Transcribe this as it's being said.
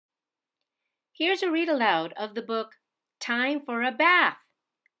Here's a read aloud of the book Time for a Bath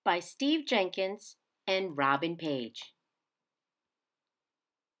by Steve Jenkins and Robin Page.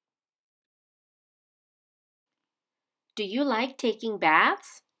 Do you like taking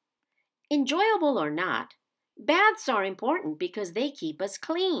baths? Enjoyable or not, baths are important because they keep us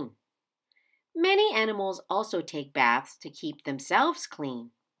clean. Many animals also take baths to keep themselves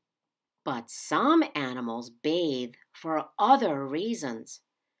clean. But some animals bathe for other reasons.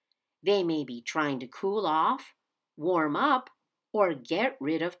 They may be trying to cool off, warm up, or get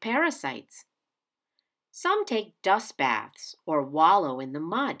rid of parasites. Some take dust baths or wallow in the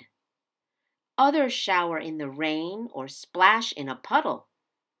mud. Others shower in the rain or splash in a puddle.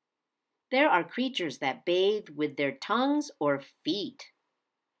 There are creatures that bathe with their tongues or feet.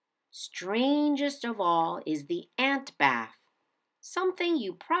 Strangest of all is the ant bath, something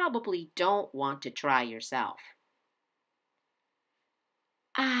you probably don't want to try yourself.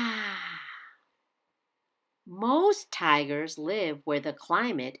 Most tigers live where the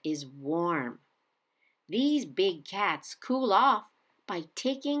climate is warm. These big cats cool off by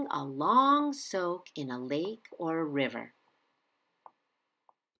taking a long soak in a lake or a river.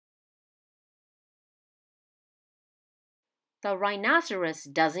 The rhinoceros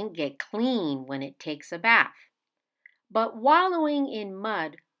doesn't get clean when it takes a bath, but wallowing in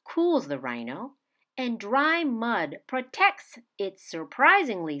mud cools the rhino, and dry mud protects its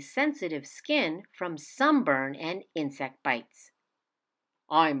surprisingly sensitive skin from sunburn and insect bites.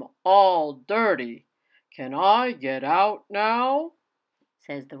 "I'm all dirty. Can I get out now?"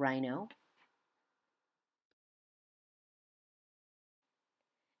 says the rhino.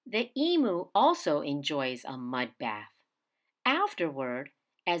 The emu also enjoys a mud bath. Afterward,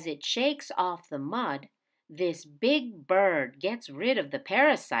 as it shakes off the mud, this big bird gets rid of the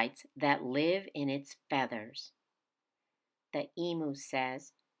parasites that live in its feathers. The emu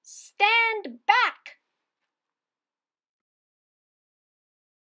says, "Stand back!"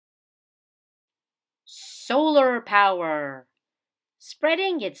 Solar power!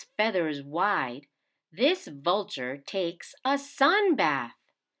 Spreading its feathers wide, this vulture takes a sun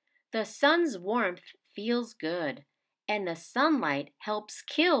bath. The sun's warmth feels good, and the sunlight helps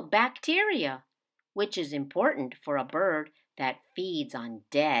kill bacteria, which is important for a bird that feeds on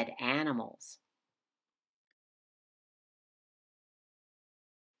dead animals.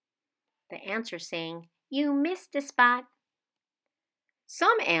 The ants are saying, "You missed a spot."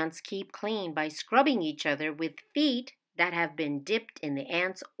 Some ants keep clean by scrubbing each other with feet that have been dipped in the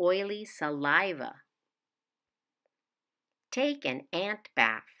ant's oily saliva. Take an ant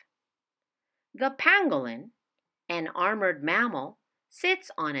bath. The pangolin, an armored mammal, sits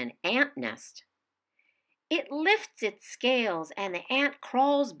on an ant nest. It lifts its scales and the ant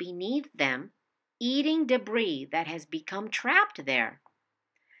crawls beneath them, eating debris that has become trapped there.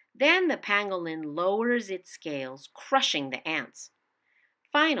 Then the pangolin lowers its scales, crushing the ants.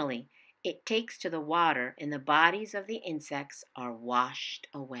 Finally, it takes to the water and the bodies of the insects are washed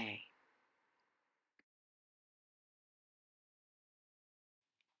away.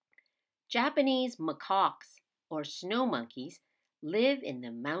 Japanese macaques, or snow monkeys, live in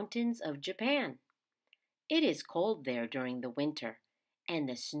the mountains of Japan. It is cold there during the winter, and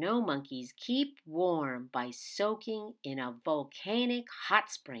the snow monkeys keep warm by soaking in a volcanic hot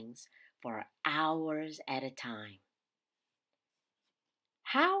springs for hours at a time.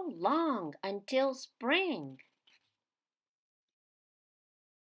 How long until spring?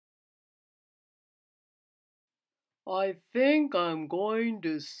 "I think I'm going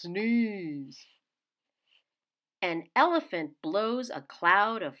to sneeze." An elephant blows a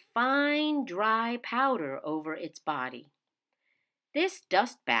cloud of fine, dry powder over its body. This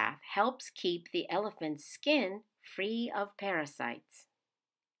dust bath helps keep the elephant's skin free of parasites.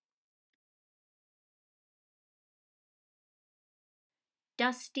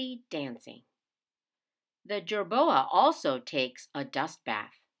 Dusty dancing. The jerboa also takes a dust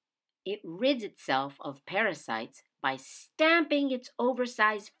bath. It rids itself of parasites by stamping its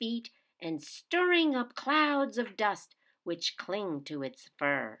oversized feet and stirring up clouds of dust which cling to its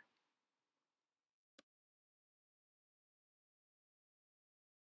fur.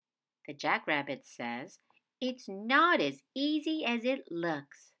 The jackrabbit says, "It's not as easy as it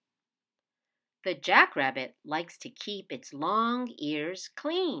looks." The jackrabbit likes to keep its long ears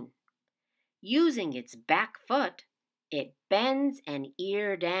clean. Using its back foot, it bends an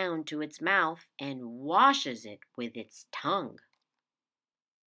ear down to its mouth and washes it with its tongue.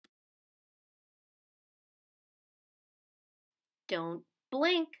 Don't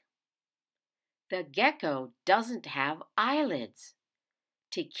blink. The gecko doesn't have eyelids.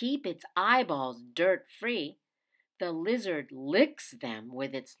 To keep its eyeballs dirt-free, The lizard licks them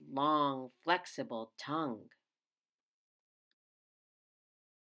with its long, flexible tongue.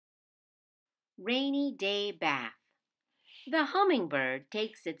 Rainy day bath. The hummingbird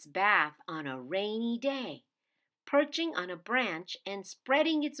takes its bath on a rainy day, perching on a branch and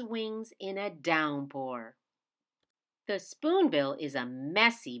spreading its wings in a downpour. The spoonbill is a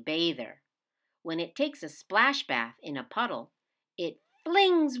messy bather. When it takes a splash bath in a puddle, it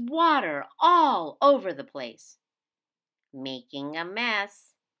flings water all over the place, making a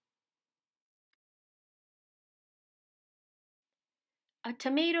mess. A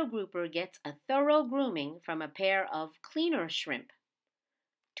tomato grouper gets a thorough grooming from a pair of cleaner shrimp.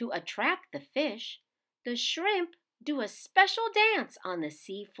 To attract the fish, the shrimp do a special dance on the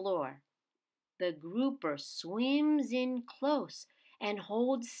sea floor. The grouper swims in close and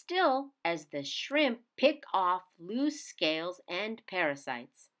holds still as the shrimp pick off loose scales and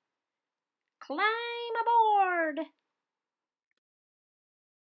parasites. Climb aboard!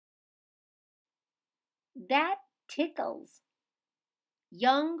 That tickles.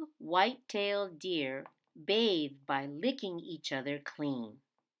 Young white-tailed deer bathe by licking each other clean.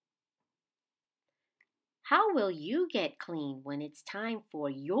 How will you get clean when it's time for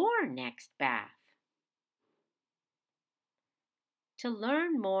your next bath? To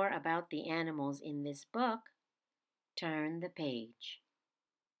learn more about the animals in this book, turn the page.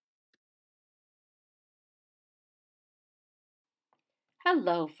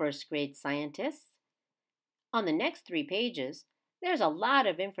 Hello, first grade scientists. On the next 3 pages, there's a lot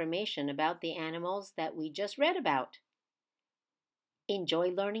of information about the animals that we just read about. Enjoy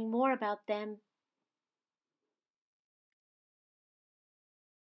learning more about them